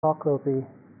talk will be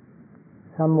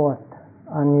somewhat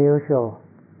unusual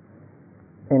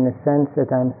in the sense that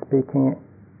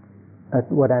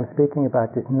what I'm speaking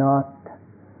about is not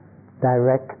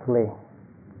directly,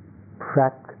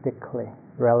 practically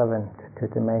relevant to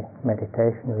the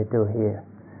meditation we do here.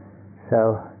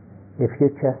 So if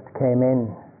you just came in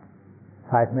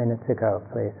 5 minutes ago,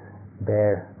 please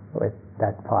bear with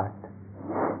that part.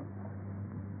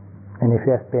 And if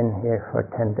you have been here for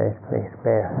 10 days, please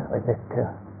bear with it too.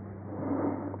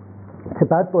 It's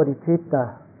about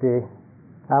Bodhicitta, the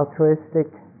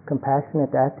altruistic,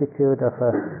 compassionate attitude of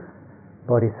a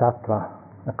bodhisattva,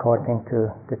 according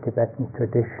to the Tibetan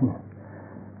tradition.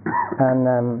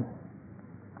 And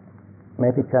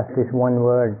maybe just this one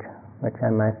word, which I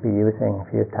might be using a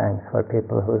few times for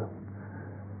people who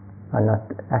are not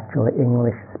actually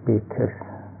English speakers.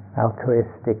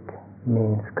 Altruistic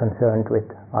means concerned with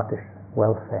others'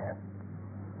 welfare.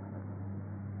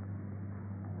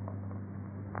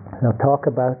 I'll talk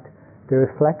about the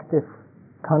reflective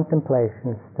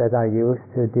contemplations that are used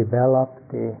to develop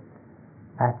the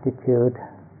attitude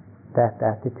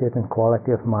and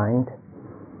quality of mind,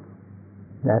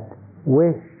 that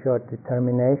wish or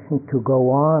determination to go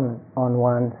on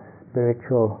one's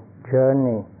spiritual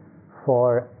journey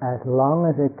for as long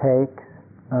as it takes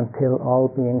until all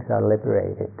beings are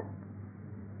liberated.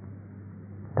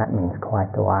 That means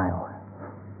quite a while.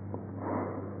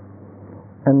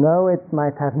 And though it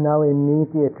might have no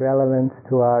immediate relevance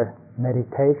to our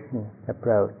meditation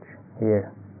approach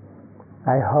here,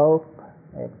 I hope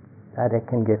that it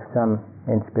can give some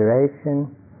inspiration,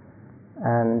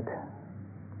 and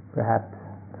perhaps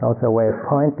it's also a way of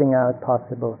pointing out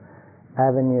possible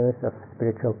avenues of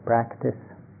spiritual practice.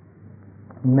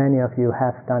 Many of you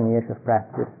have done years of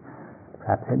practice.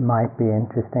 Perhaps it might be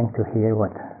interesting to hear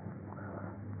what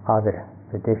other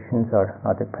traditions or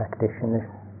other practitioners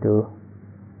do.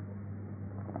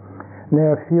 There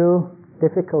are a few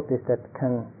difficulties that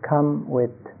can come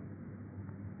with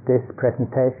this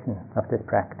presentation of this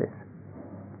practice.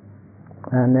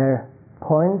 And there are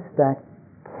points that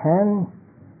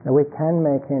we can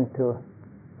make into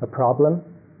a problem,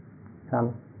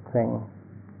 something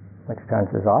which turns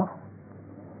us off,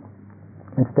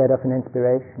 instead of an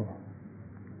inspiration.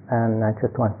 And I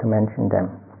just want to mention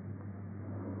them,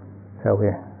 so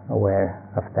we're aware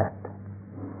of that.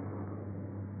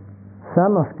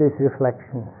 Some of these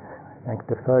reflections, like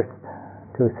the first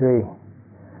 2, 3,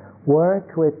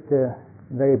 work with the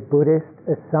very Buddhist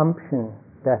assumption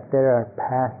that there are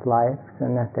past lives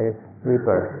and that there is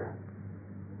rebirth.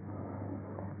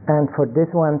 And for this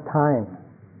one time,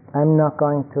 I'm not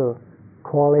going to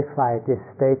qualify these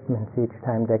statements each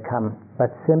time they come,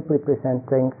 but simply present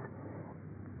things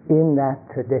in that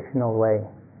traditional way.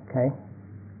 Okay?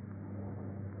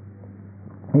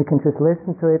 You can just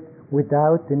listen to it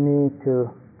without the need to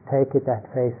take it at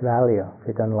face value. If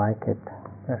you don't like it,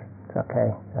 it's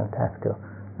okay, you don't have to.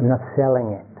 I'm not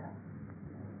selling it.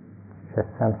 It's just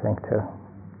something to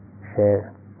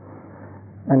share.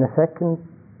 And the second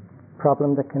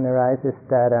problem that can arise is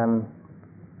that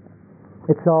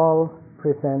it's all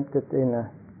presented in a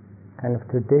kind of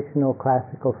traditional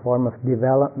classical form of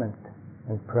development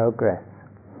and progress.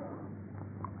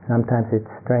 Sometimes it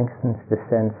strengthens the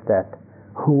sense that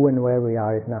who and where we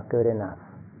are is not good enough.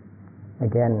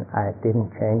 Again, I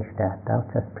didn't change that. I'll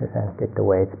just present it the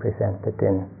way it's presented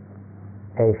in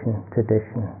Asian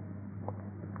tradition.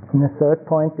 And the third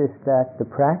point is that the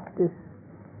practice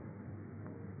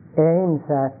aims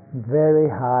at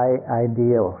very high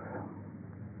ideals.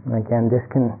 And again, this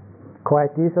can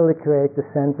quite easily create a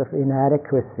sense of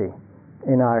inadequacy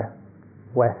in our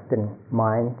Western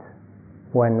minds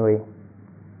when we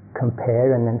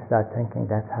compare and then start thinking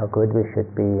that's how good we should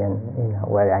be, and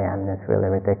where I am, that's really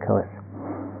ridiculous.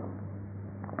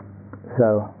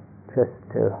 So just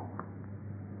to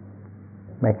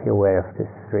make you aware of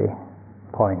these 3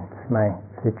 points, my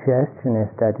suggestion is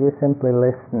that you simply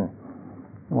listen.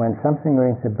 When something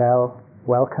rings a bell,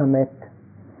 welcome it,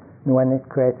 and when it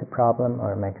creates a problem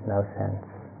or makes no sense,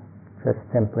 just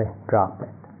simply drop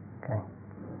it. Okay?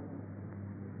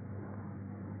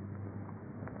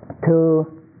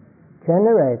 To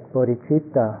generate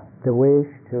bodhicitta, the wish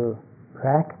to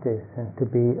practice and to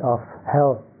be of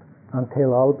help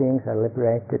until all beings are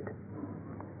liberated,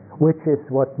 which is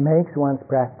what makes one's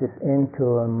practice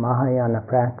into a Mahayana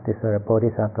practice or a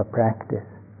bodhisattva practice.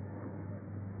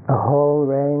 A whole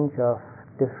range of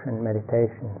different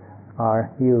meditations are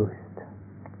used.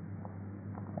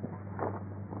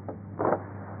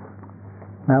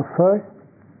 Now first,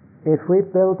 if we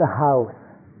build a house,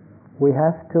 we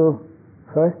have to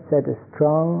first set a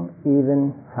strong,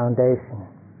 even foundation.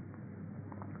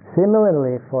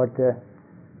 Similarly, for the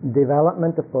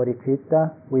development of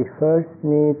bodhicitta, we first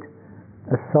need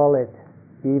a solid,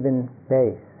 even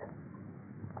base.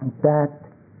 That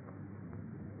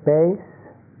base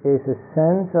is a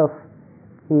sense of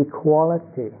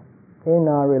equality in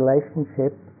our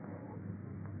relationship,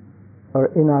 or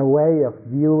in our way of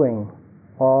viewing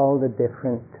all the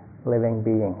different living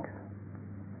beings.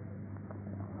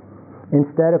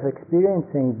 Instead of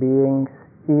experiencing beings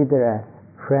either as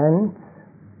friends,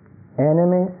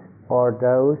 enemies, or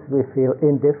those we feel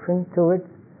indifferent towards,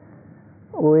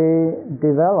 we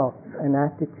develop an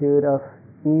attitude of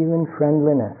even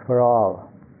friendliness for all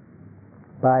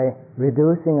by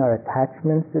reducing our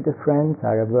attachments to the friends,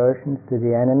 our aversions to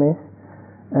the enemies,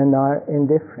 and our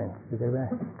indifference to the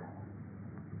rest.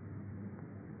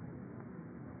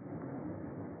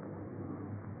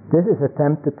 This is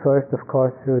attempted first, of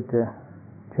course, through the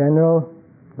general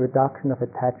reduction of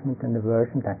attachment and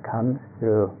aversion that comes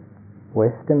through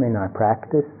wisdom in our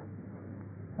practice,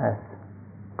 as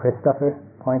Christopher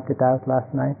pointed out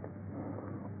last night.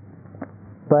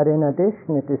 But in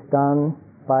addition, it is done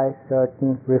by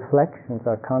certain reflections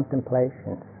or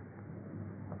contemplations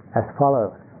as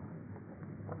follows.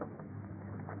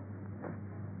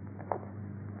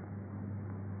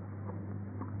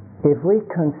 If we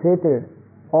consider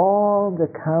all the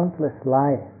countless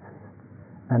lives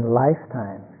and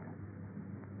lifetimes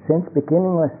since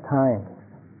beginningless times,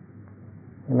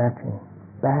 imagine,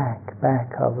 back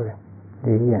over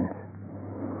the eons,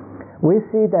 we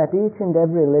see that each and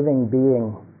every living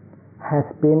being has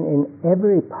been in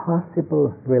every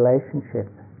possible relationship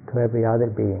to every other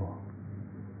being.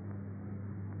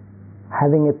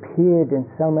 Having appeared in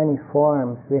so many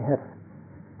forms, we have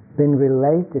been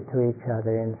related to each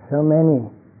other in so many,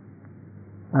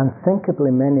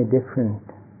 unthinkably many different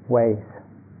ways.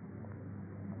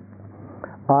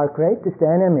 Our greatest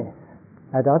enemies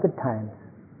at other times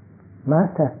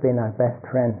must have been our best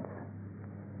friends.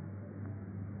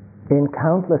 In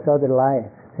countless other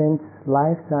lives, since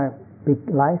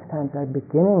lifetimes are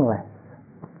beginningless,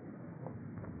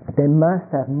 they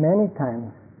must have many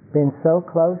times been so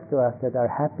close to us that our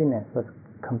happiness was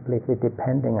completely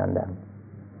depending on them.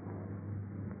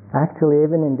 Actually,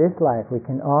 even in this life, we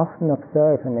can often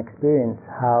observe and experience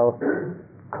how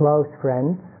close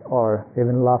friends or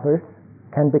even lovers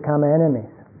can become enemies,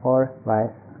 or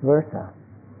vice versa.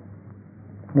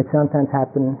 It sometimes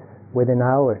happens within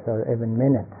hours or even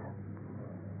minutes.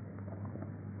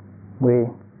 We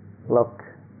look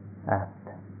at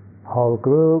whole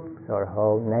groups or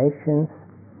whole nations.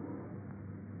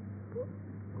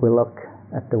 We look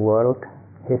at the world,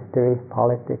 history,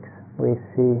 politics. We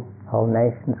see whole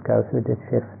nations go through these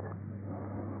shifts.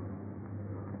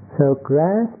 So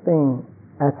grasping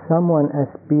at someone as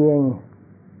being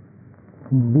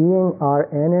our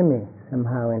enemy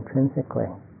somehow intrinsically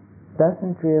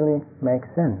doesn't really make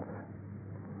sense.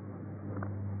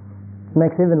 It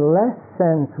makes even less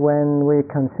sense when we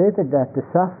consider that the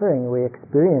suffering we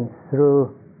experience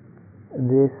through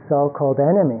these so-called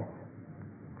enemies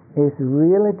is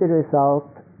really the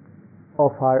result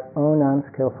of our own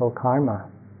unskillful karma,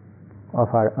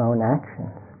 of our own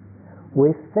actions.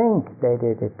 We think they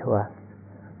did it to us,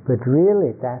 but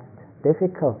really that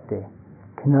difficulty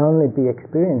can only be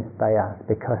experienced by us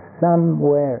because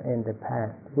somewhere in the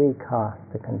past we caused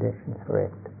the conditions for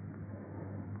it.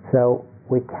 So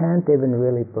we can't even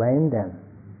really blame them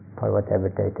for whatever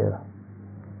they do.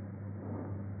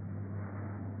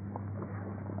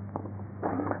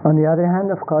 On the other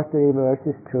hand, of course, the reverse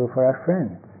is true for our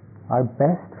friends. Our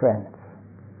best friends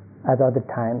at other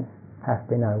times have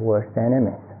been our worst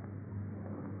enemies.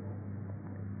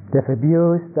 They've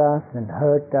abused us and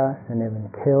hurt us and even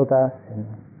killed us in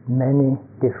many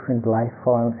different life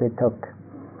forms we took.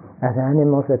 As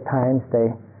animals at times,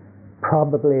 they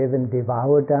probably even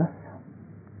devoured us.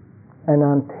 And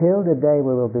until the day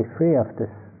we will be free of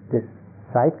this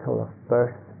cycle of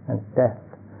birth and death,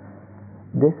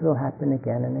 this will happen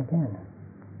again and again.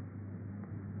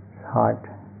 As hard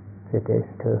as it is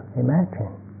to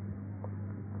imagine.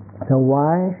 So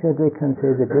why should we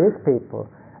consider these people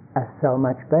as so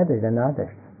much better than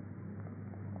others?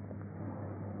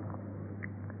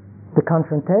 The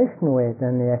confrontation with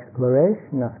and the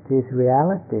exploration of these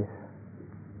realities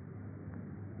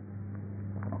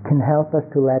can help us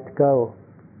to let go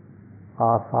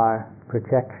of our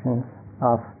projections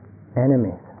of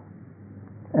enemies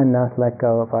and thus let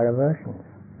go of our aversions.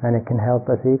 And it can help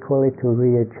us equally to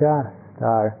readjust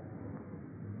our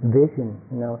vision,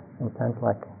 sometimes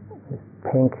like these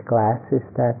pink glasses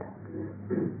that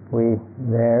we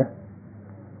wear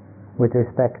with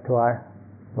respect to our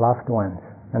loved ones,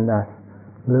 and thus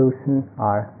loosen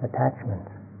our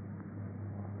attachments.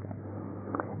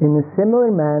 In a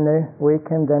similar manner, we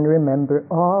can then remember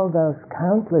all those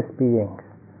countless beings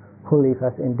who leave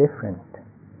us indifferent,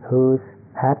 whose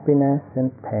happiness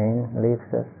and pain leaves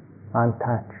us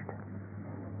untouched.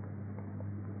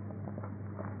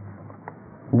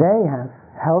 They have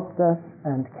helped us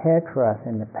and cared for us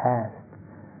in the past,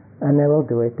 and they will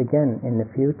do it again in the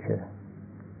future.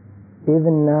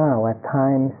 Even now, at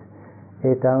times,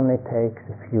 it only takes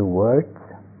a few words,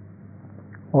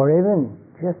 or even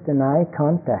just an eye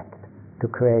contact to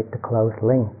create a close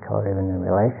link or even a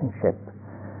relationship.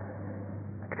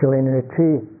 Actually, in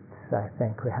retreats, I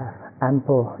think we have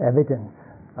ample evidence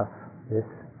of this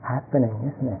happening,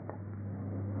 isn't it?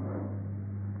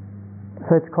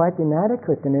 So it's quite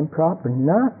inadequate and improper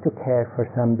not to care for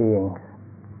some beings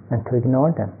and to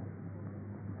ignore them.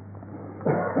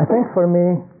 I think for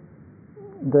me,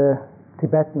 the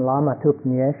Tibetan Lama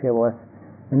Thupten Nyeshe was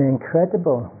an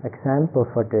incredible example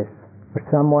for this, for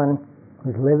someone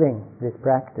who's living this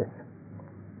practice.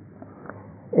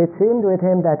 It seemed with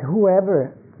him that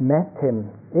whoever met him,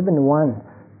 even once,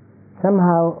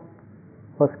 somehow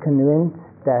was convinced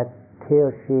that he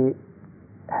or she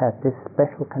had this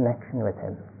special connection with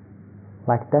him.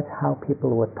 Like that's how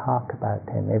people would talk about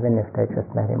him, even if they just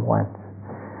met him once.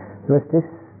 There was this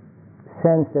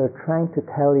sense they were trying to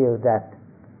tell you that,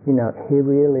 he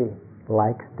really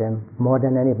likes them more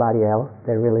than anybody else.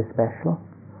 They're really special.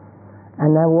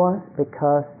 And that was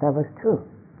because that was true.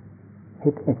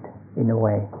 It in a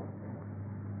way.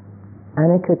 And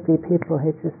it could be people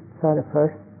he just saw the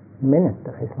first minute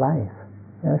of his life.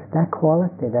 There was that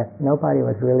quality that nobody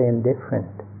was really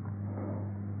indifferent.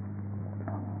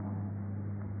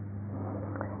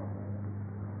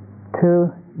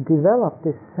 To develop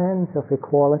this sense of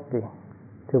equality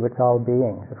towards all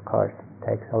beings, of course,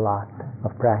 takes a lot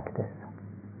of practice.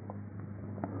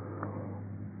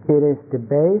 It is the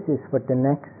basis for the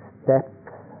next steps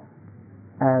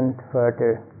and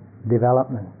further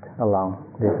development along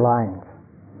these lines.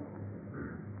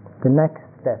 The next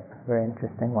step, very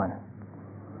interesting one,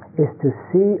 is to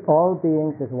see all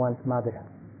beings as one's mother.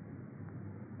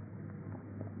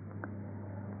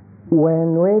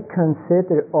 When we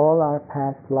consider all our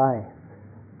past lives,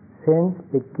 since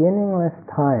beginningless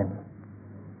time,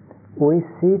 we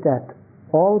see that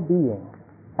all beings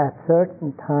at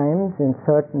certain times, in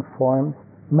certain forms,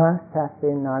 must have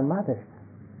been our mothers,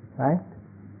 right?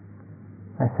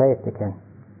 I say it again.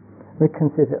 We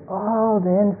consider all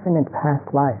the infinite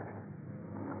past lives.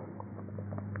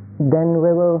 Then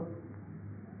we will,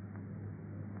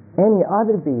 any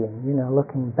other being,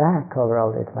 looking back over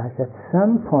all these lives, at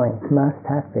some point must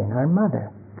have been our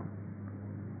mother.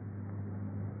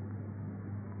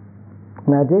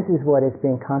 Now this is what is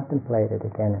being contemplated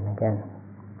again and again.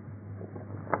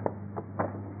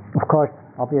 Of course,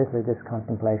 obviously this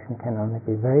contemplation can only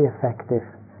be very effective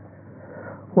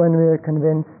when we are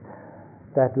convinced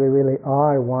that we really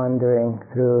are wandering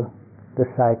through the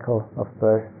cycle of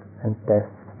birth and death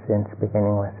since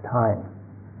beginningless time.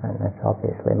 And it's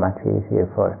obviously much easier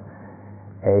for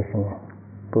Asian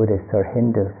Buddhists or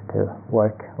Hindus to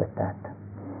work with that.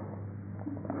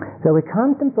 So we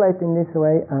contemplate in this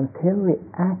way until we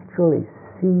actually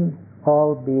see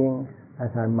all beings as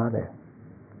our mother.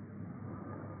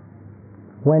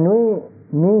 When we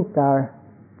meet our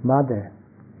mother,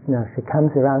 she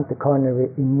comes around the corner, we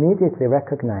immediately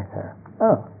recognize her.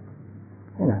 Oh,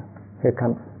 here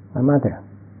comes my mother.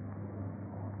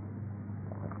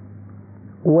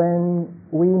 When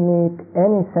we meet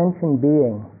any sentient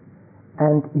being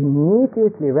and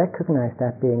immediately recognize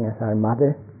that being as our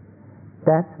mother,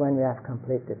 that's when we have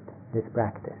completed this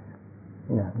practice.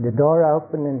 The door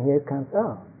open and here comes,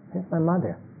 oh, here's my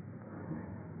mother.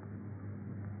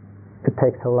 It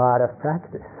takes a lot of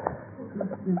practice.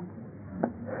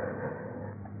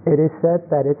 It is said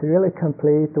that it's really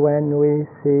complete when we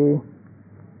see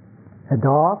a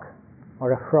dog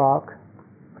or a frog,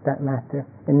 for that matter,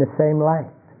 in the same light.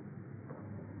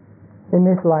 In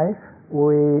this life,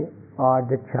 we are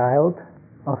the child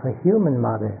of a human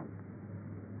mother.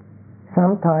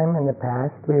 Sometime in the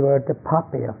past, we were the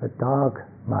puppy of a dog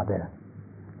mother.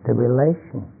 The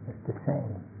relation is the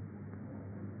same.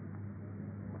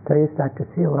 So you start to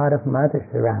see a lot of mothers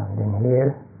around in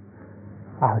here,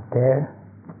 out there,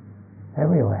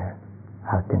 everywhere.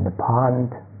 Out in the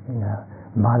pond,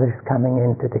 mothers coming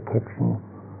into the kitchen,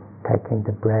 taking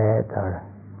the bread or,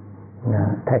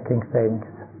 taking things.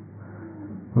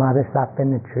 Mothers up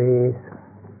in the trees,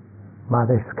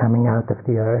 mothers coming out of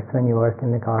the earth when you work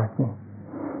in the garden.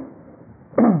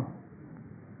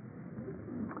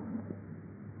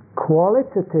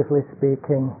 Qualitatively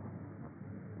speaking,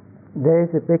 there is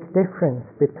a big difference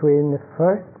between the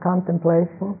first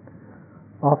contemplation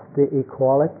of the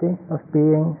equality of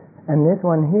beings, and this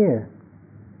one here,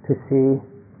 to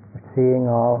seeing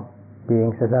all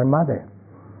beings as our mother.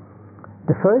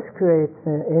 The first creates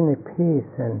an inner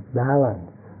peace and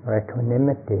balance or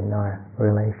equanimity in our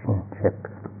relationships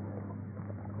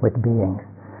with beings.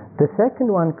 The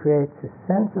second one creates a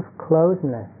sense of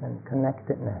closeness and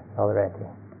connectedness already.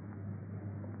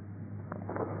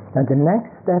 And the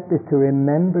next step is to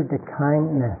remember the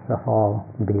kindness of all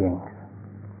beings.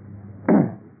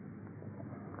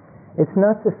 It's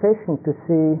not sufficient to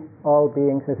see all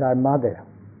beings as our mother.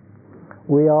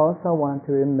 We also want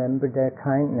to remember their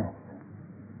kindness.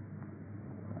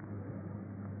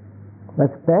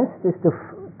 What's best is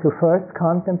to first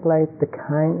contemplate the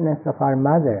kindness of our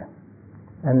mother,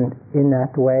 and in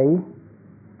that way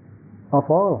of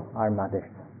all our mothers.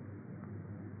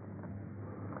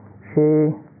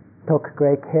 She took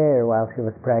great care while she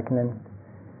was pregnant.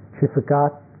 She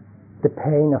forgot the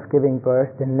pain of giving birth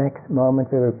the next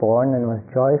moment we were born and was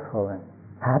joyful and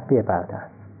happy about us.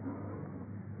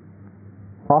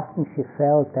 Often she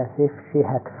felt as if she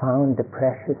had found the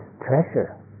precious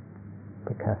treasure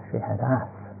because she had us.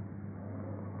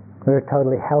 We were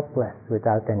totally helpless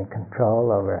without any control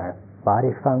over our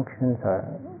body functions or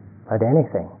about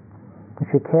anything. And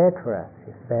she cared for us.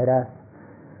 She fed us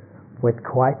with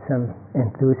quite some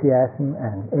enthusiasm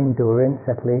and endurance,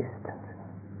 at least.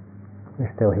 We're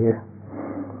still here.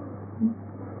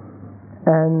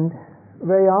 And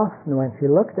very often when she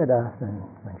looked at us and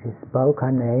when she spoke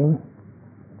our name,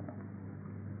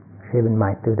 she even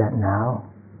might do that now,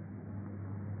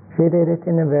 she did it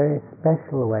in a very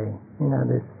special way,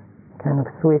 this kind of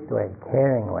sweet way,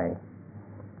 caring way.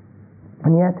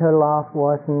 And yet her laugh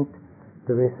wasn't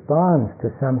the response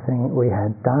to something we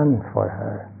had done for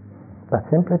her, but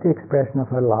simply the expression of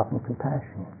her love and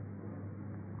compassion.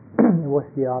 It was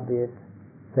the obvious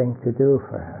thing to do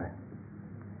for her.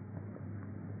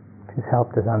 She's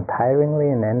helped us untiringly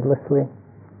and endlessly.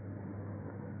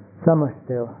 Some are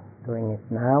still doing it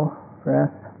now for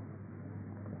us.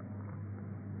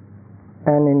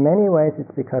 And in many ways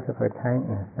it's because of her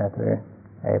kindness that we're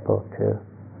able to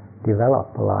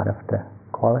develop a lot of the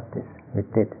qualities we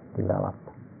did develop.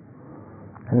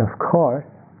 And of course,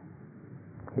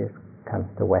 here comes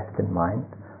the Western mind,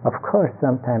 of course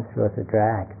sometimes she was a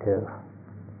drag too.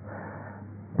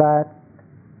 But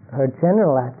her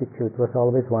general attitude was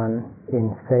always one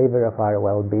in favor of our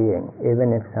well-being,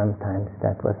 even if sometimes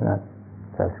that was not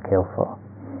so skillful.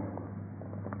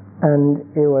 And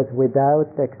it was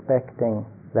without expecting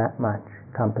that much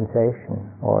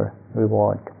compensation or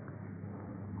reward.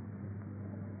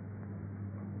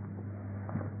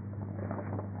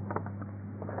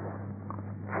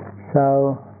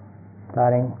 So,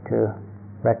 starting to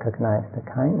recognize the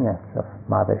kindness of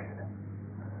mothers,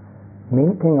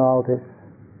 meeting all these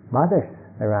mothers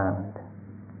around,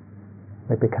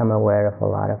 we become aware of a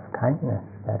lot of kindness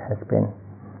that has been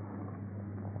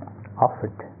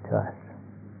offered to us.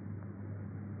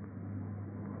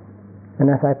 And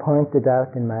as I pointed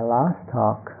out in my last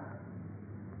talk,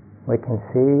 we can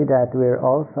see that we're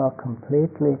also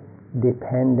completely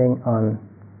depending on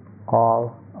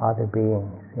all other beings,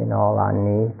 in all our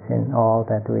needs, in all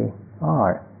that we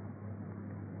are.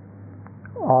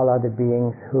 All other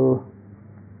beings who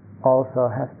also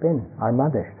have been our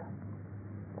mothers.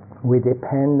 We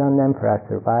depend on them for our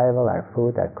survival, our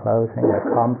food, our clothing, our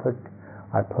comfort,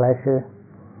 our pleasure.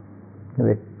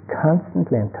 We're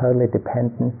constantly and totally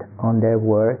dependent on their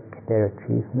work, their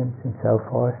achievements, and so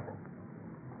forth.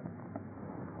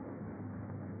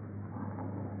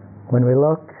 When we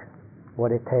look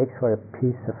what it takes for a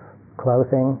piece of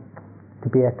clothing to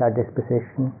be at our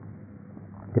disposition,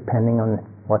 depending on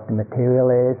what the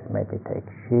material is, maybe take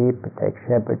sheep, take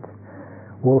shepherds,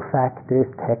 wool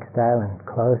factories, textile and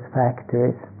clothes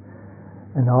factories,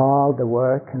 and all the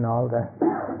work and all the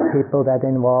people that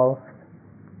involve.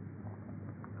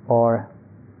 Or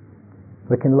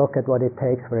we can look at what it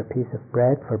takes for a piece of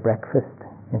bread for breakfast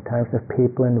in terms of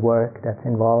people and work that's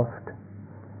involved.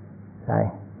 As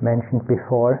I mentioned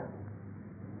before,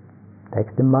 it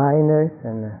takes the miners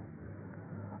and the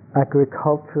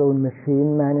agricultural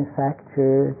machine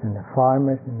manufacturers and the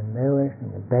farmers and the millers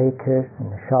and the bakers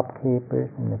and the shopkeepers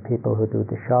and the people who do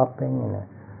the shopping and the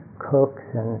cooks,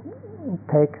 and it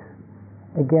takes,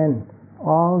 again,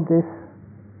 all this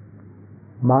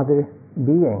mother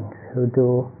beings who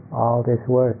do all this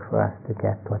work for us to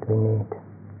get what we need.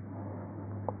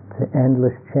 It's an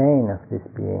endless chain of these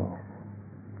beings,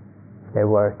 their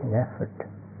work and effort.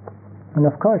 And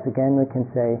of course, again, we can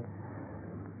say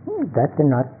that they're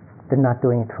not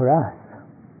doing it for us.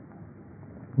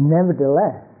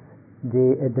 Nevertheless,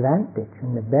 the advantage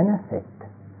and the benefit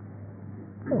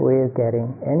we're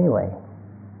getting anyway.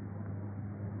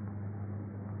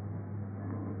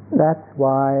 That's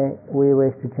why we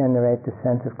wish to generate a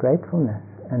sense of gratefulness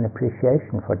and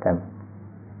appreciation for them.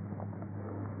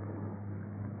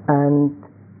 And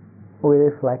we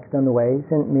reflect on ways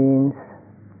and means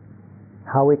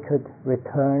how we could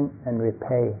return and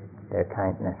repay their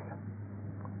kindness.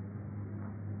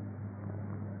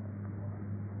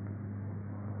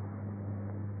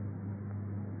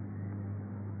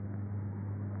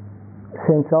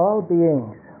 Since all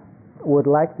beings would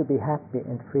like to be happy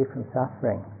and free from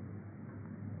suffering,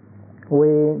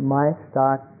 we might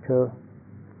start to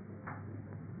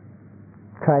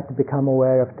try to become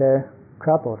aware of their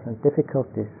troubles and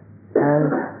difficulties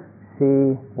and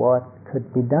see what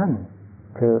could be done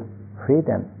to free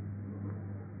them,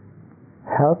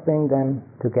 helping them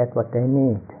to get what they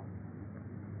need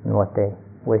and what they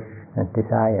wish and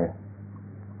desire.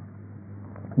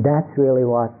 That's really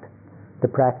what the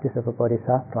practice of a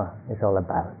bodhisattva is all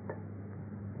about.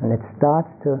 And it starts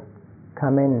to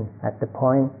come in at the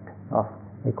point of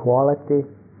equality,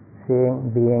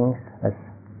 seeing beings as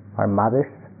our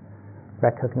mothers,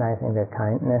 recognizing their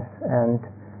kindness and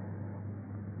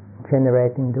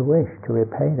generating the wish to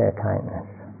repay their kindness.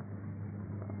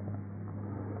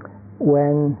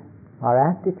 When our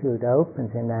attitude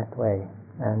opens in that way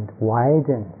and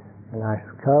widens, and our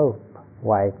scope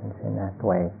widens in that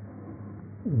way,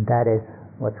 that is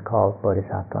what's called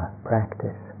bodhisattva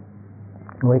practice.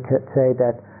 We could say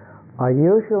that our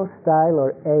usual style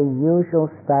or a usual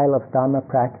style of Dharma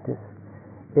practice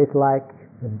is like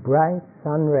the bright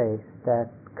sun rays that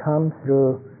come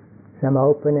through some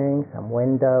opening, some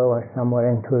window, or somewhere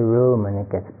into a room, and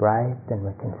it gets bright and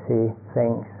we can see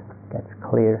things, it gets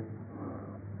clear.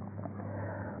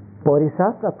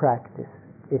 Bodhisattva practice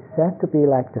is said to be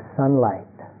like the sunlight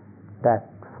that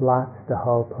floods the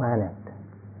whole planet.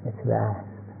 It's vast.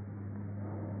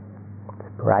 It's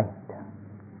bright.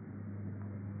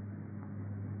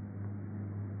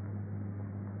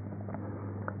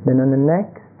 Then on the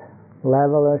next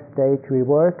level or stage, we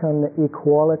work on the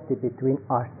equality between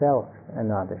ourselves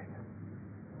and others.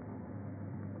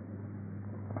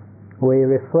 We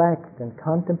reflect and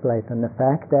contemplate on the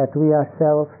fact that we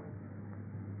ourselves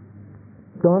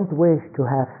don't wish to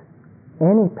have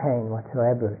any pain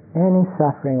whatsoever, any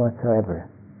suffering whatsoever.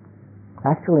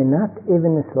 Actually, not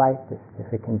even the slightest.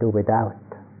 If we can do without,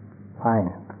 fine.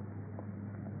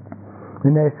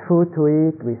 When there's food to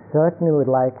eat, we certainly would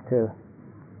like to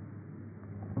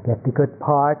get the good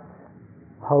parts,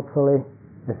 hopefully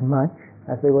as much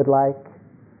as we would like,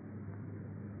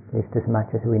 at least as much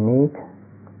as we need.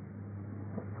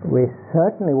 We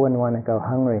certainly wouldn't want to go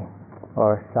hungry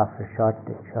or suffer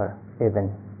shortage or even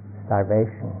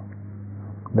starvation,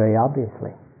 very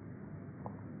obviously.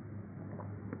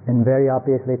 And very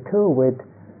obviously too,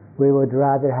 we would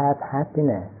rather have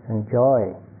happiness and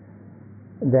joy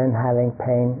than having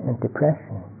pain and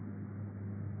depression.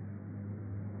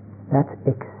 That's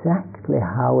exactly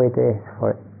how it is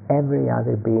for every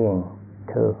other being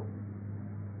too.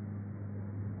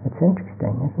 It's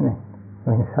interesting, isn't it? I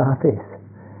mean, it's obvious.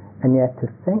 And yet to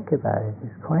think about it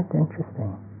is quite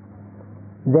interesting.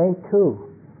 They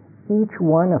too, each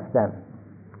one of them,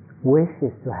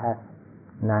 wishes to have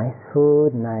nice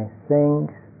food, nice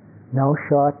things, no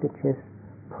shortages,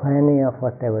 plenty of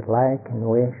what they would like and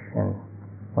wish and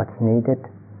what's needed.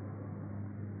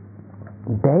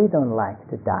 They don't like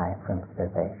to die from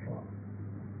starvation.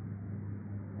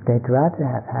 They'd rather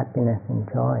have happiness and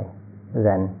joy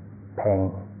than pain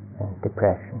and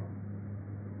depression.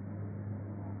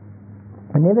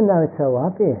 And even though it's so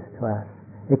obvious to us,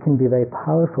 it can be very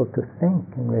powerful to think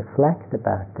and reflect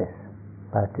about this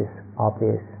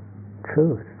obvious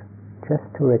truth, just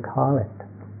to recall it.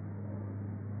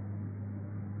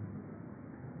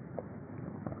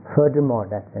 Furthermore,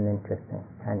 that's an interesting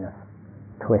kind of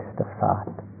twist of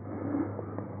thought.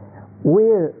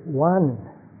 We're one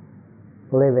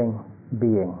living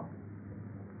being.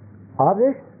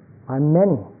 Others are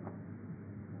many.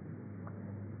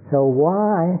 So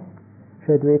why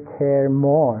should we care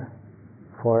more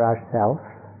for ourselves,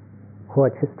 who are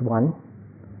just one,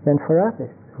 than for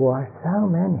others, who are so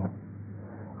many?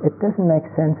 It doesn't make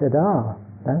sense at all,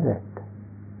 does it?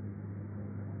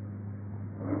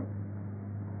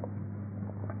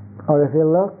 Or if you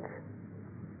look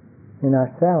in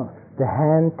ourselves, the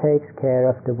hand takes care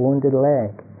of the wounded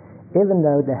leg, even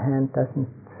though the hand doesn't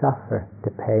suffer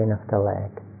the pain of the leg.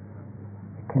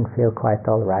 It can feel quite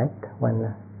all right when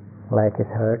the leg is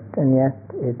hurt, and yet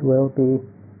it will be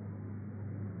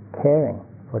caring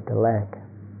for the leg,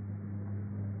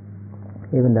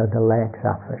 even though the leg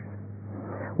suffers.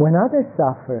 When others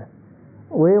suffer,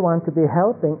 we want to be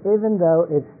helping even though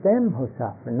it's them who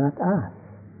suffer, not us.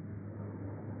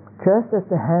 Just as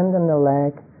the hand and the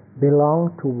leg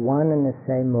belong to one and the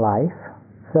same life,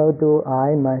 so do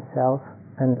I, myself,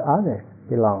 and others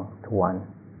belong to one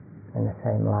and the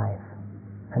same life.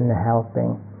 And the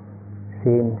helping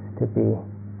seems to be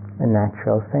a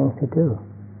natural thing to do.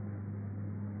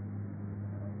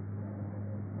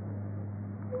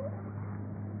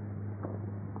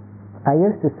 I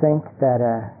used to think that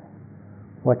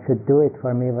what should do it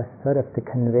for me was sort of the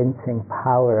convincing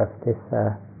power of this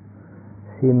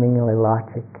seemingly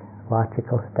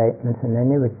logical statements, and I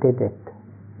never did it.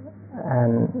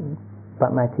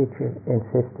 But my teacher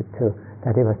insisted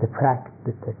that it was the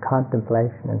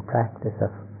contemplation and practice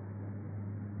of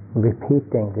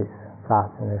repeating these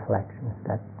thoughts and reflections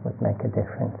that would make a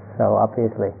difference. So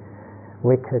obviously,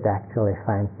 we could actually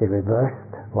find the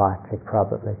reversed logic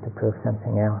probably to prove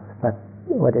something else. But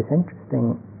what is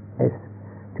interesting is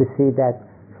to see that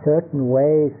certain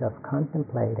ways of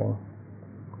contemplating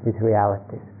these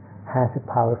realities has a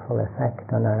powerful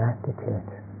effect on our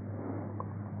attitudes.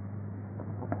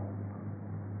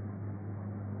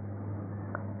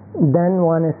 Then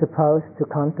one is supposed to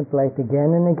contemplate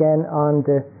again and again on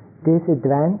the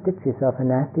disadvantages of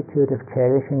an attitude of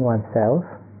cherishing oneself,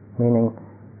 meaning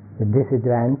the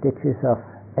disadvantages of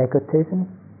egotism,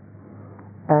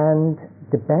 and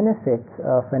the benefits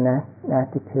of an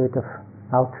attitude of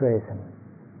altruism.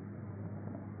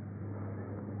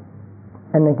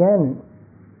 And again,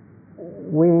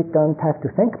 we don't have to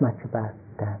think much about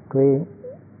that.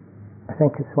 I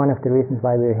think it's one of the reasons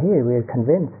why we're here. We're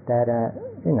convinced that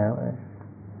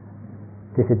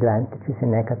disadvantages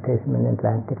in egotism and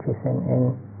advantages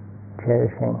in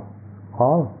cherishing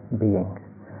all beings.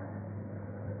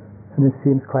 And it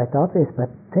seems quite obvious, but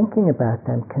thinking about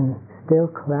them can still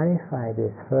clarify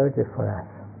this further for us.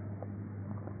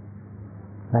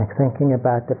 Like thinking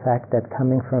about the fact that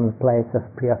coming from a place of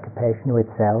preoccupation with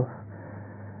self,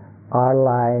 our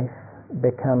life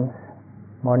becomes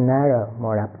more narrow,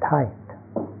 more uptight.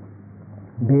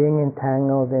 Being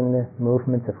entangled in the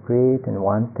movements of greed and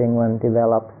wanting, one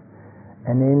develops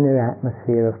an inner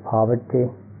atmosphere of poverty,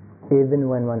 even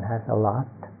when one has a lot.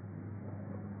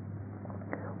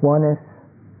 One is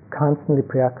constantly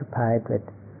preoccupied with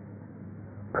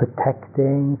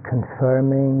protecting,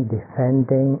 confirming,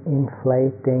 defending,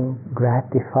 inflating,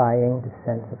 gratifying the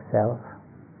sense of self.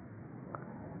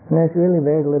 And there's really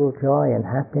very little joy and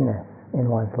happiness in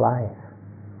one's life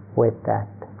with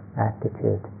that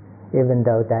attitude, even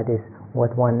though that is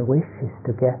what one wishes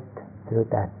to get through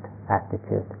that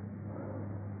attitude.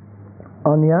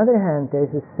 On the other hand,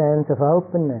 there's a sense of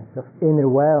openness, of inner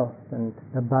wealth and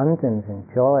abundance and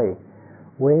joy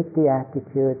with the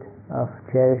attitude of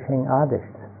cherishing others.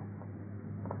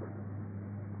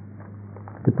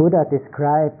 The Buddha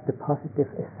described the positive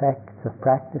effects of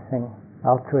practicing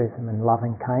altruism and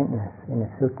loving kindness in a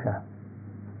sutra.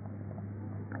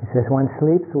 He says, one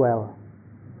sleeps well,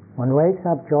 one wakes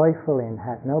up joyfully and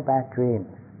has no bad dreams.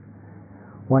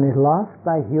 One is loved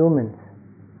by humans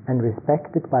and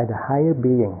respected by the higher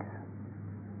beings.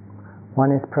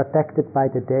 One is protected by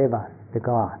the devas, the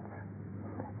gods,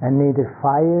 and neither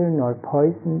fire nor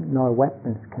poison nor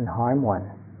weapons can harm one.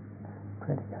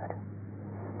 Pretty good.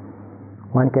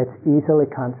 One gets easily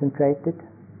concentrated,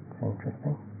 it's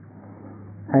interesting,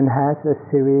 and has a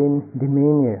serene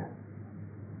demeanor.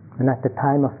 And at the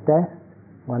time of death,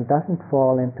 one doesn't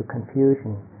fall into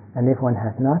confusion, and if one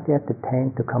has not yet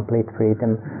attained to complete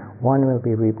freedom, one will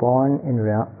be reborn in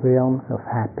realms of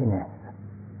happiness.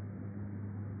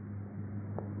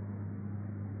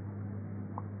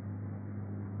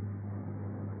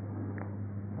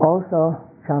 Also,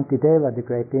 Shantideva, the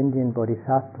great Indian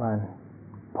Bodhisattva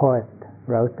poet,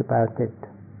 wrote about it.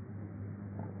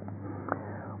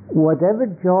 Whatever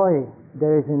joy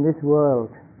there is in this world,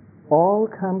 all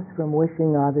comes from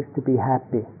wishing others to be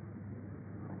happy.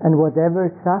 And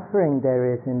whatever suffering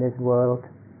there is in this world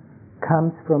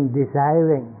comes from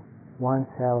desiring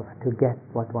oneself to get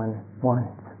what one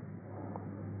wants.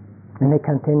 And he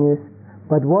continues,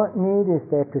 but what need is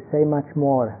there to say much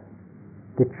more?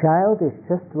 The childish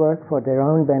just work for their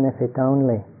own benefit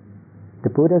only. The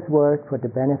Buddha's work for the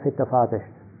benefit of others.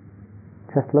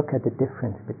 Just look at the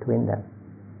difference between them.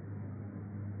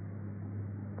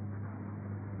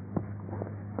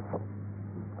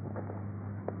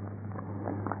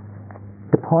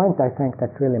 The point I think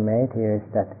that's really made here is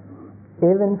that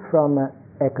even from an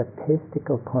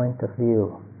egotistical point of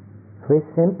view, if we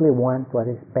simply want what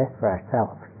is best for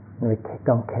ourselves and we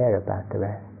don't care about the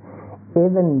rest,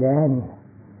 even then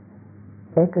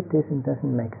egotism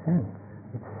doesn't make sense.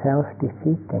 It's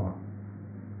self-defeating.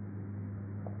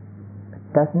 It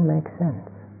doesn't make sense.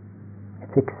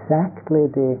 It's exactly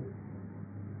the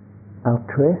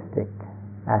altruistic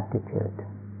attitude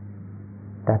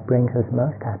that brings us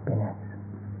most happiness,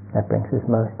 that brings us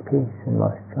most peace and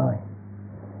most joy.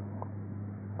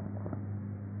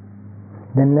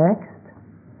 The next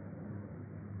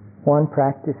one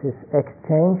practice is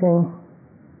exchanging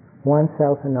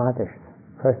oneself and others.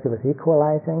 First it was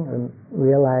equalizing, and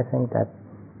realizing that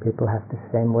people have the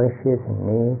same wishes and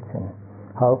needs and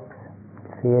hopes,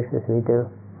 fears as we do.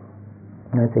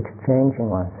 And it's exchanging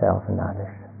oneself and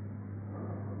others.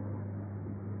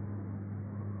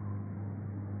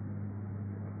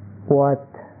 What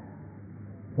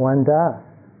one does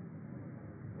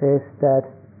is that,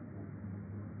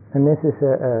 and this is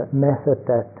a method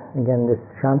that, again, this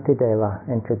Shantideva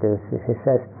introduces. He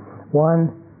says,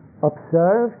 one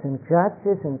observes and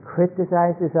judges and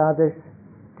criticizes others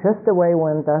just the way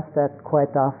one does that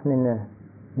quite often in a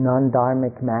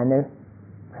non-dharmic manner,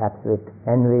 perhaps with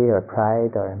envy or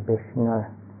pride or ambition or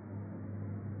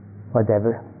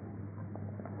whatever.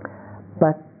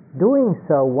 But doing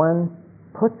so, one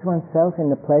puts oneself in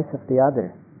the place of the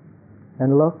other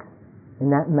and looks in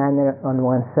that manner on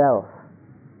oneself.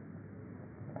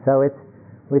 So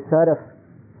we sort of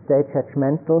stay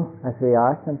judgmental as we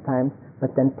are sometimes,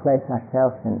 but then place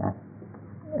ourselves in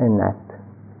that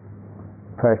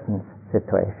person's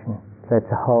situation. So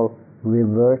it's a whole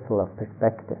reversal of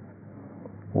perspective,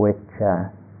 which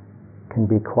can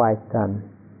be quite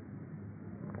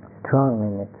strong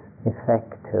in its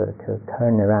effect to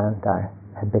turn around our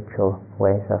habitual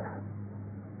ways of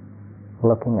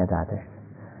looking at others.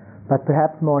 But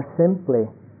perhaps more simply,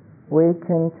 we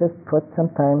can just put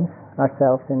sometimes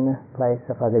ourselves in the place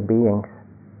of other beings.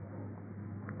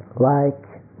 Like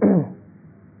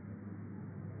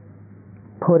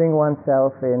putting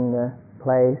oneself in the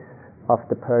place of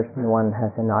the person one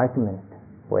has an argument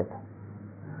with.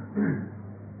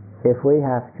 If we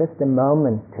have just a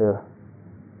moment to,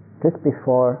 just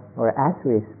before or as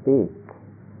we speak,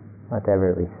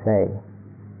 whatever we say,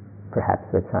 perhaps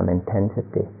with some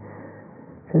intensity,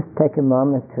 just take a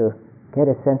moment to get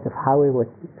a sense of how we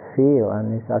would feel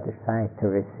on this other side to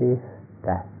receive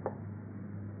that.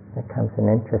 Becomes an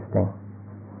interesting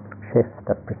shift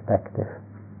of perspective.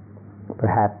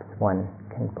 Perhaps one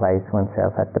can place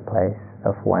oneself at the place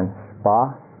of one's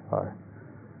boss, or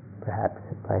perhaps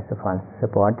the place of one's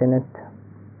subordinate,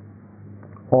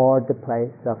 or the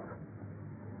place of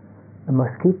a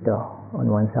mosquito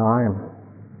on one's arm,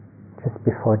 just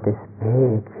before this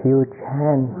big, huge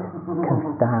hand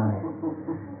comes down.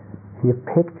 You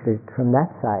picture it from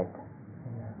that side.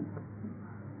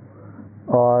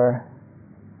 Or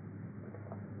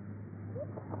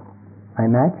I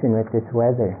imagine with this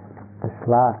weather, the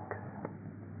slugs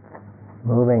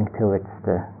moving towards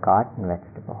the garden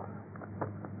vegetables.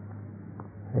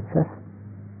 It's just,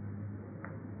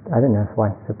 I don't know if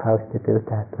one's supposed to do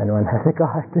that when one has a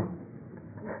garden.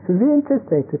 It would be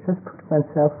interesting to just put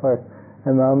oneself for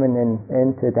a moment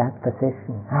into that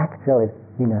position. Actually,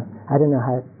 I don't know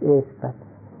how it is, but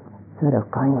sort of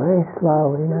going very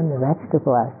slow, and the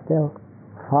vegetables are still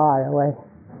far away.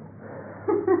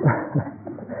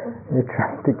 You're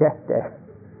trying to get there.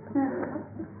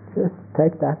 Just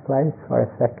take that place for a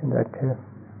second or two.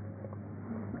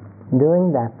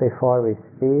 Doing that before we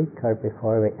speak, or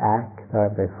before we act, or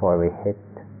before we hit,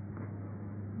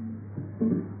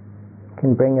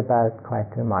 can bring about quite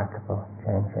remarkable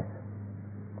changes.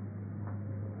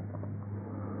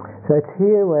 So it's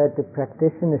here where the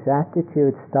practitioner's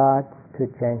attitude starts to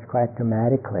change quite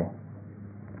dramatically.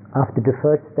 After the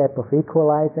first step of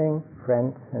equalizing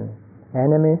friends and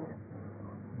enemies,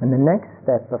 and the next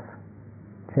step of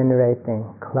generating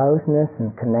closeness and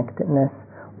connectedness,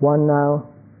 one now,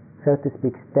 so to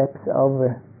speak, steps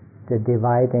over the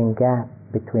dividing gap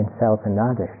between self and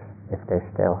others, if there's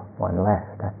still one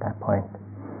left at that point.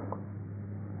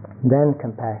 Then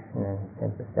compassion and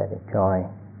sympathetic joy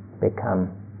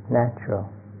become natural.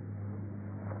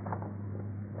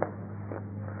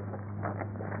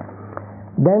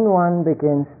 Then one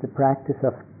begins the practice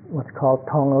of what's called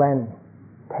Tonglen,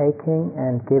 taking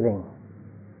and giving.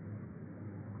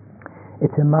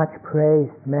 It's a much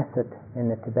praised method in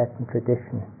the Tibetan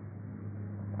tradition.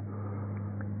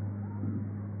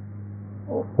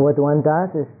 What one does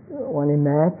is one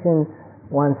imagines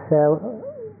one's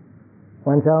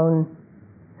own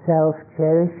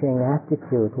self-cherishing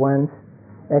attitude, one's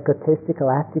egotistical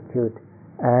attitude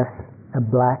as a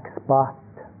black spot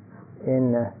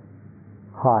in the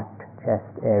heart,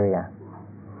 chest area.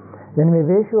 Then we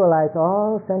visualize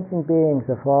all sentient beings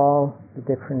of all the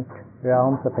different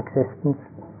realms of existence,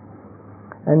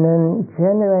 and then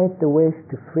generate the wish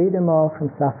to free them all from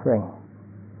suffering,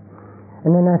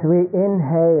 And then as we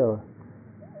inhale,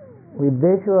 we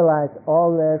visualize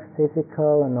all their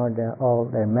physical and all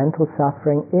their mental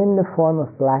suffering in the form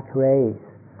of black rays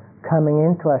coming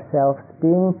into ourselves,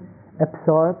 being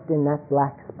absorbed in that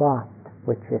black spot,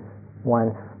 which is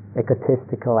one's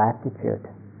egotistical attitude.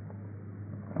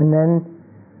 And then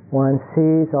one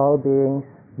sees all beings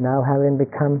now having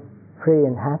become free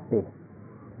and happy.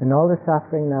 And all the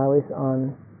suffering now is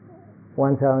on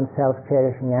one's own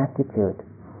self-cherishing attitude.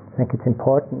 I think it's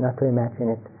important not to imagine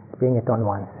it being it on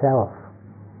oneself,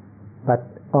 but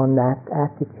on that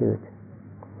attitude.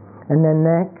 And then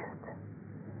next,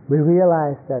 we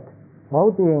realize that all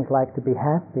beings like to be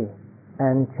happy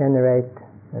and generate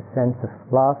a sense of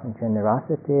love and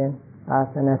generosity in us.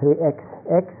 And as we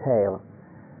exhale,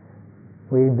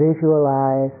 we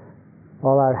visualize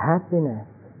all our happiness,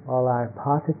 all our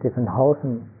positive and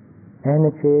wholesome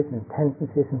energies and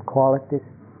tendencies and qualities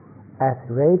as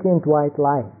radiant white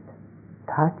light,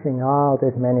 touching all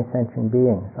these many sentient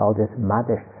beings, all these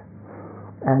mothers,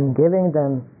 and giving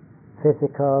them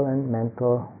physical and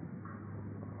mental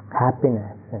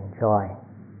happiness and joy.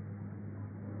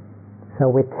 So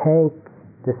we take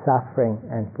the suffering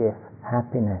and give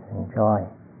happiness and joy.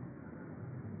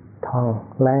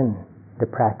 Tonglen, the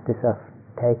practice of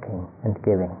taking and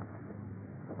giving.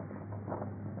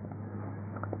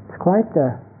 It's quite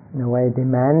a, in a way,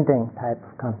 demanding type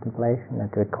of contemplation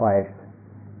that requires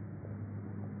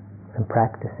some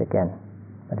practice again.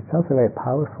 But it's also very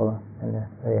powerful and a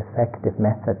very effective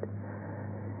method.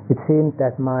 It seemed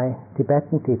that my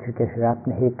Tibetan teacher,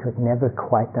 Geshe-Rabten, he could never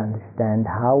quite understand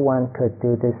how one could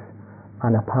do this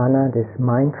anapana, this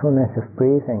mindfulness of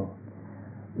breathing,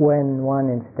 when one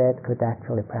instead could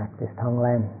actually practice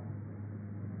Tonglen.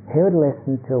 He would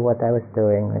listen to what I was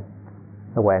doing with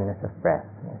awareness of breath.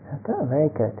 And he said, oh, very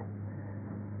good.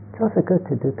 It's also good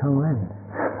to do Tonglen.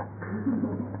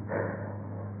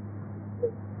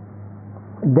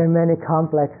 There are many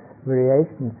complex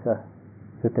variations to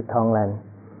the Tonglen.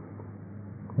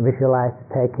 Visualize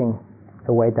taking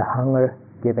away the hunger,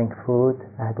 giving food.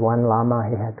 I had one Lama,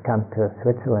 he had come to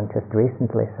Switzerland just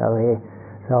recently, so he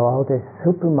saw all these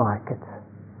supermarkets,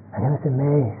 and he was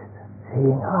amazed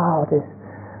seeing all these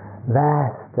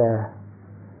vast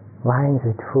lines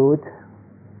with food.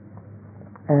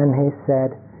 And he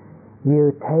said,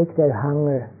 you take their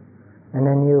hunger and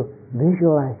then you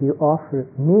visualize, you offer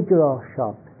Migros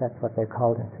shops, that's what they're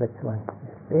called in Switzerland,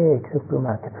 big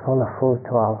supermarkets full of food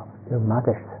to all your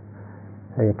mothers,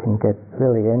 so you can get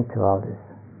really into all this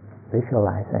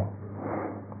visualizing.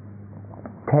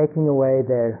 Taking away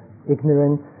their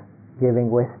ignorance,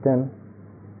 giving wisdom,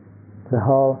 the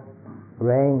whole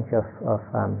range of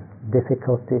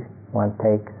difficulties one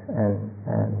takes and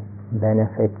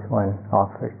benefits one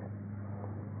offers.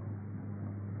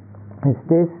 It's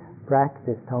this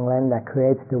practice, Tonglen, that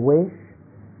creates the wish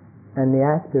and the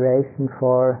aspiration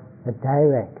for a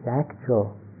direct,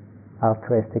 actual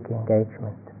altruistic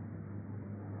engagement.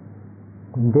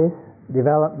 And this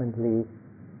development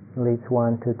leads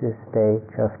one to this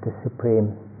stage of the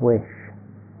supreme wish.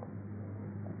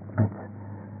 It's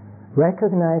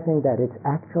recognizing that it's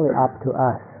actually up to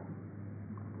us.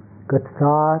 Good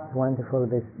thoughts, wonderful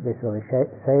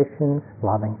visualizations,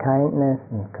 loving kindness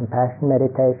and compassion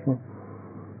meditation,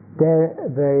 they're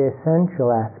very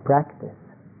essential as practice.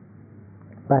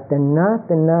 But they're not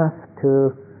enough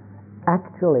to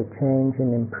actually change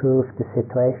and improve the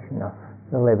situation of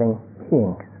the living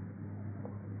beings.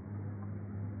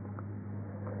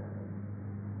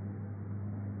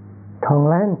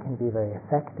 Tonglen can be very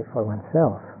effective for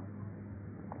oneself,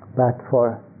 but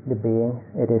for the beings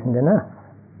it isn't enough.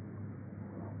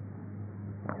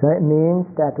 So it means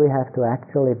that we have to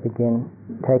actually begin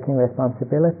taking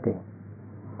responsibility.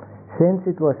 Since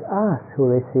it was us who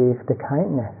received the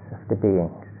kindness of the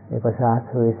beings, it was us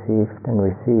who received and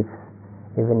receives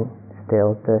even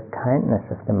still the kindness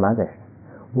of the mothers,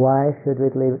 why should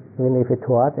we leave it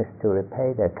to others to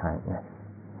repay their kindness?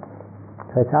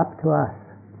 So it's up to us.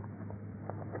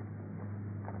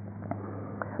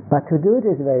 But to do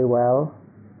this very well,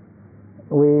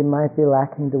 we might be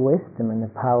lacking the wisdom and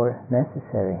the power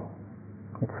necessary.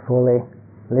 It's fully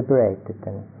liberated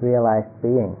and realized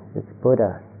beings, it's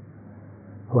Buddhas,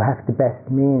 who have the best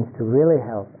means to really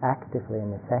help actively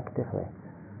and effectively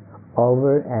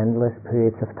over endless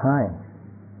periods of time.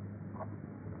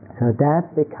 So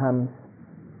that becomes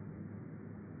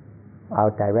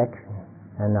our direction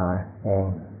and our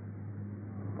aim.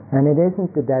 And it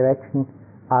isn't the direction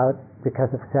out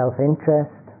because of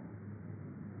self-interest,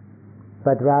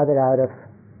 but rather out of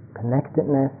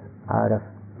connectedness, out of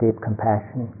deep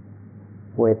compassion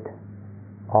with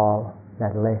all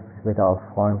that lives, with all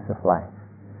forms of life.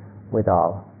 with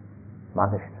all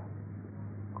mothers.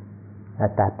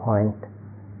 At that point,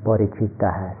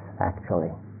 Bodhicitta has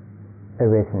actually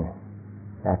arisen.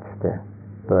 That's the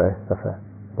birth of a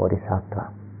bodhisattva.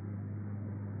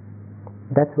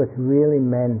 That's what's really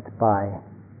meant by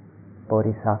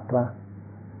bodhisattva.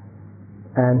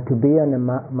 And to be on the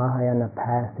Mahayana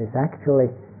path is actually,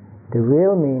 the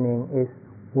real meaning is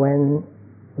when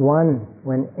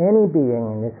any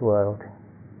being in this world,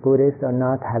 Buddhist or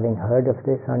not, having heard of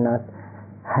this or not,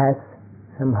 has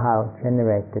somehow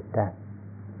generated that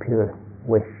pure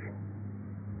wish,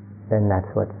 then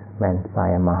that's what's meant by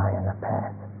a Mahayana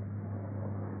path.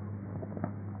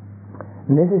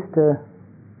 And this is the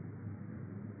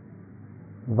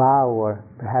vow, or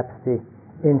perhaps the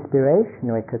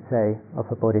inspiration, we could say,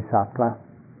 of a bodhisattva.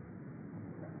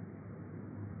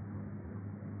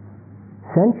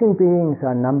 Sentient beings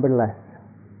are numberless.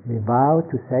 We vow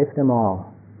to save them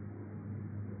all.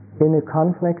 Inner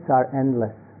conflicts are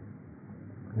endless.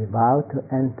 We vow to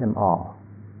end them all.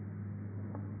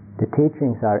 The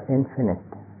teachings are infinite.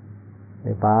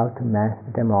 We vow to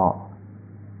master them all.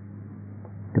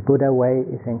 The Buddha way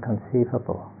is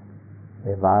inconceivable.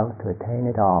 We vow to attain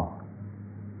it all.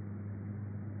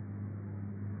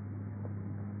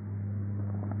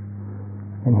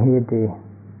 And here the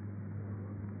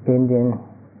Indian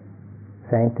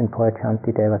saint and poet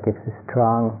Shantideva gives a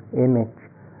strong image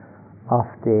of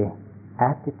the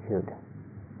attitude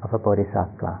of a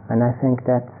bodhisattva. And I think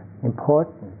that's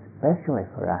important, especially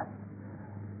for us,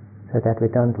 so that we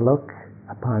don't look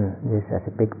upon this as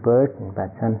a big burden,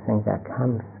 but something that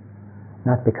comes,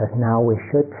 not because now we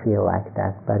should feel like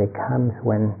that, but it comes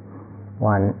when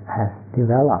one has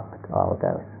developed all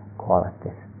those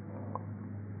qualities.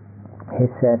 He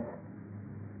says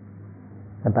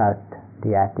about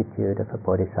the attitude of a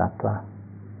bodhisattva,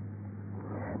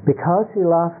 because he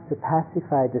loves to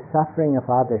pacify the suffering of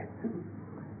others,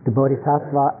 the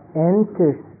bodhisattva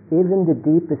enters even the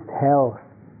deepest hells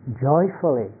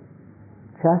joyfully,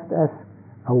 just as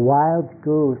a wild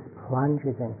goose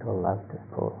plunges into a lotus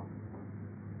pool.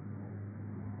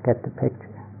 Get the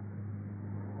picture?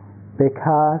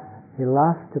 Because he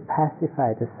loves to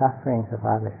pacify the sufferings of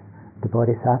others, the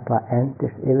bodhisattva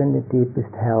enters even the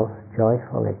deepest hells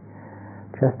joyfully,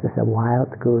 just as a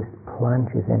wild goose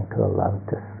plunges into a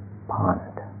lotus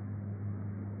pond.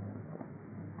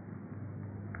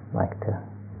 I'd like to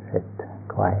sit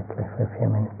quietly for a few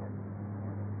minutes.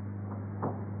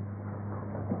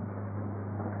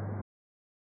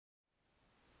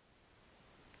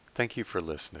 Thank you for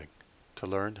listening. To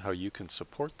learn how you can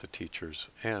support the teachers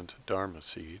and Dharma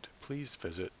Seed, please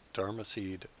visit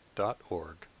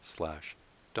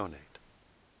dharmaseed.org/donate.